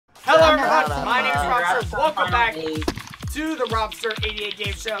Hello everyone, my name is Robster. Welcome back to the Robster88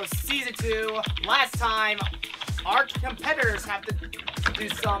 Gameshow Season 2. Last time, our competitors have to do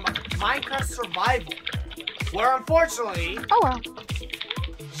some Minecraft survival. Where unfortunately,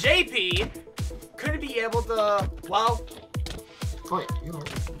 JP couldn't be able to, well,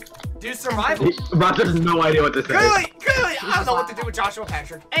 do survival. Robster has no idea what to say. Clearly, I don't know what to do with Joshua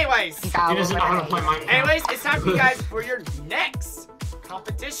Patrick. Anyways, He doesn't know how to play Minecraft. Anyways, it's time for you guys for your next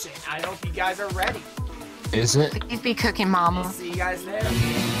competition. I hope you guys are ready. Is it? Please be cooking, Mama. See you guys there.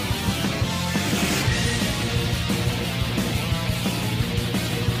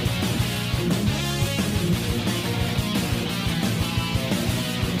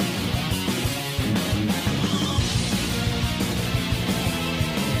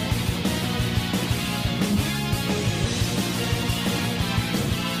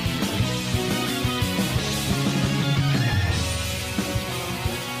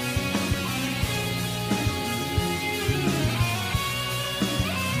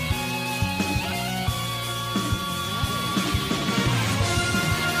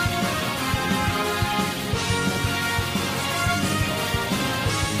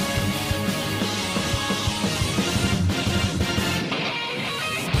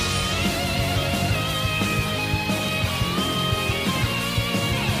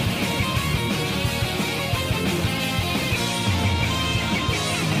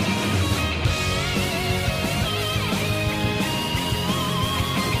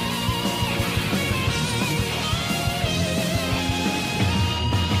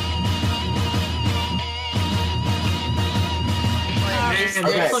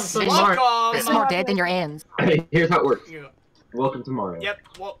 Okay. It's more dead than your ends. Okay, here's how it works. Welcome to Mario. Yep.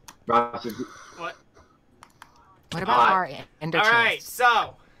 Well. Robster. What? What about our ender chest? Alright,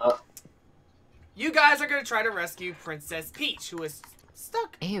 so you guys are gonna try to rescue Princess Peach, who is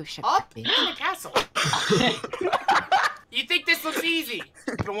stuck up in the castle. You think this looks easy,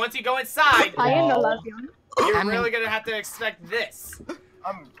 but once you go inside, you're really gonna have to expect this.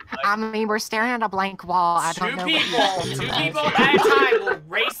 I mean, we're staring at a blank wall. I don't know. Two people at a time will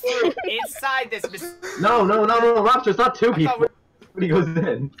race through inside this. No, Robster, it's not two people. When he goes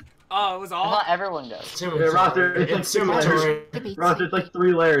in. Oh, it was all? Not everyone goes. Robster, it's like 6 layers. Robster, it's like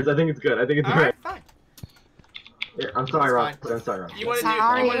 3 layers. I think it's good. I think it's Alright, great. fine. Yeah, I'm sorry, Robster. I'm sorry, Robster. You want to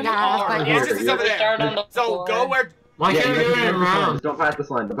do the Answers is over there. So go where... Why can't we do it in rounds? Don't pass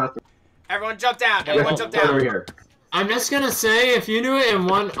this line. Don't pass the... Everyone jump down. Everyone jump down. Over here. I'm just gonna say, if you do it in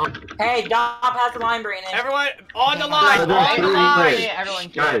one... Hey, don't pass the line, Brainish. Everyone on the line. On the line. Everyone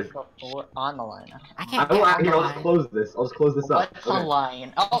guys. On the line. I can't get on the I'll line. just close this. I'll just close this up. What's the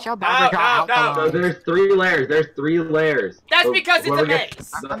line? Oh, No. So there's 3 layers. There's 3 layers. That's because it's a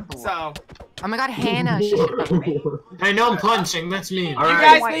maze. So. So... Oh my god, Hannah. I know I'm punching, that's me. You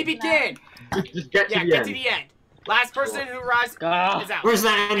guys may begin. Just get to the Get end. to the end. Last person who arrives is out. Where's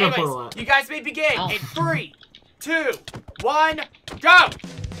that ender portal Anyways, at? you guys may begin in 3, 2, 1, go!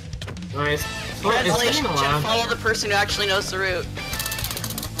 Nice. Congratulations, Jeff. Follow the person who actually knows the route.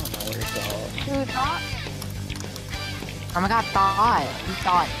 Oh my god, Thought. Who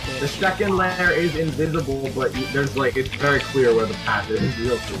thought The second layer is invisible, but there's like it's very clear where the path is.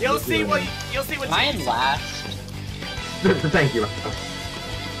 You'll see what. am I in last? Thank you.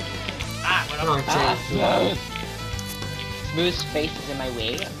 Whatever. Smooth's face is in my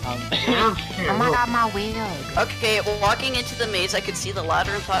way. Oh my god, my wheel. Okay, walking into the maze, I could see the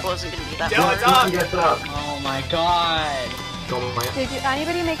ladder and thought it wasn't gonna be that Dylan's Gets up. up. Oh my god. Did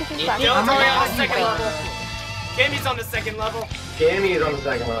anybody make it to the second? Dylan's already on the second level. Kimmy's on the second level. Kimmi is on the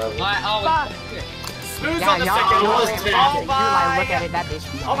second level. Oh, Smooth's on the second level. All by... Look at it, that bitch.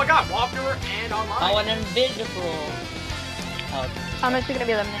 Oh my god, Walker and online. an invisible. I'm actually gonna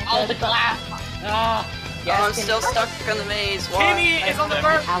be eliminated. Oh, the glass. I'm still stuck on the maze. Kimmi is on the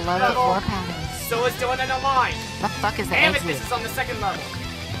first I love it. 4 patterns. So is Dylan and online. The fuck is the Amethyst exit? is on the second level.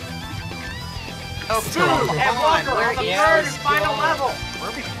 Oh, Smooth and Walker on the third and final level.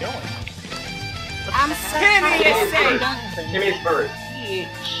 Where are we going? Kimmi is safe. Kimmi is first.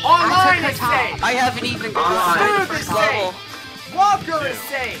 Online is safe. I haven't even gone to the first level. Walker is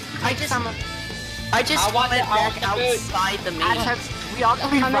safe. I just went back outside the maze. We all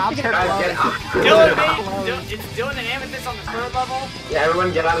robbed her. Dylan and Amethyst on the third level. Yeah,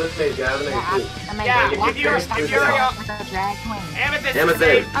 everyone get out of the maze. Get out of the maze. Yeah, if you're Amethyst is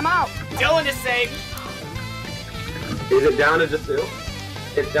safe. I'm out. Dylan is safe. Is it down to just 2?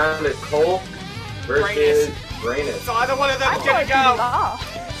 It's down to Cole versus Brainish. So either one of them is gonna go.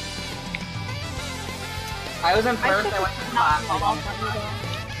 I was in first, I went to the last.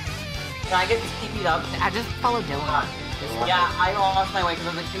 Can I get TP'd up? I just followed Dylan. Yeah, I lost my way because I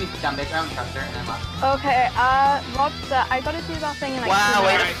was like, Kimmy's a dumb bitch, I don't trust her, and then left. Okay, Robster, I gotta do that thing and Wow,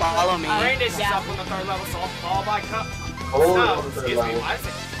 way to Alright. follow me. Brainish is up on the 3rd level, so I'll fall by cup. Oh, No, on the third excuse me, level. why is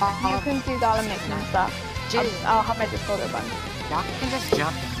it? you can do that and make some stuff. I'll have my Discord open. Y'all can just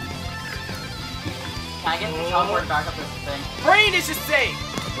jump. Can I get the teleport back up this thing? Brainish is safe!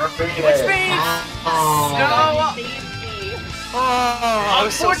 Which Which means Oh. no.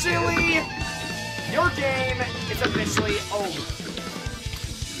 Unfortunately, your game is officially over.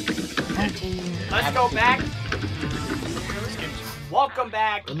 Let's go back. Welcome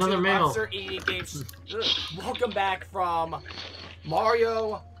back Another to mail. Robster88 Games. Welcome back from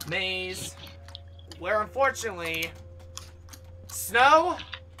Mario Maze, where unfortunately, Snow,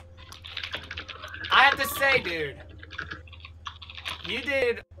 I have to say, dude, you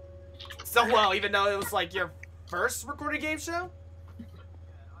did so well, even though it was like your first recorded game show.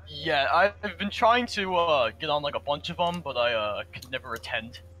 Yeah, I've been trying to get on like a bunch of them, but I could never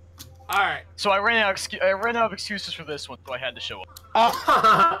attend. All right. So I ran out of excuses for this one, so I had to show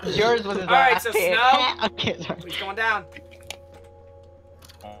up. Yours was his All right, so Snow, Okay, sorry. he's going down.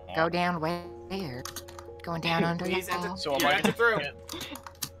 Go down where? Going down under Please your enter. ball. So You am I enter through.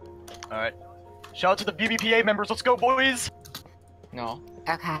 Alright. Shout out to the BBPA members, let's go boys! No.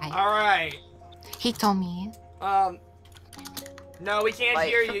 Okay. All right. He told me. No, we can't Like,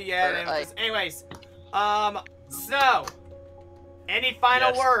 hear you yet. or, like- Anyways, Snow, any final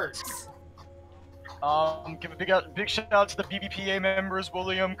Yes. words? Give a big shout out to the BBPA members,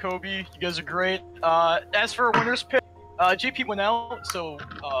 William, Kobe, you guys are great. As for winner's pick, JP went out, so,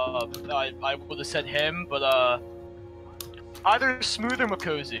 I would have said him, but, either Smooth or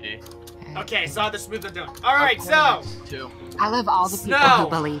Makosi. Okay, so the smooth are doing. All right, so Two. I love all the people Snow. who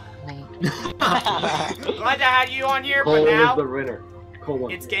believe me. glad to have you on here, Cole but now is the winner. Cole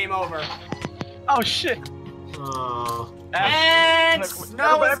won. it's game over. Oh shit! Oh. And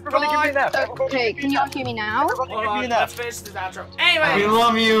Snow is Everybody give me gone. that! Okay, can you all hear me now? Hold on, let's finish this outro. We Anyway,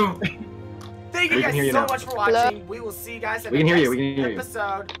 love you. thank you We can guys hear you so now. much for watching. We will see you guys in We the can hear next you, we can hear you.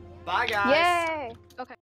 episode. Bye, guys. Yay! Okay.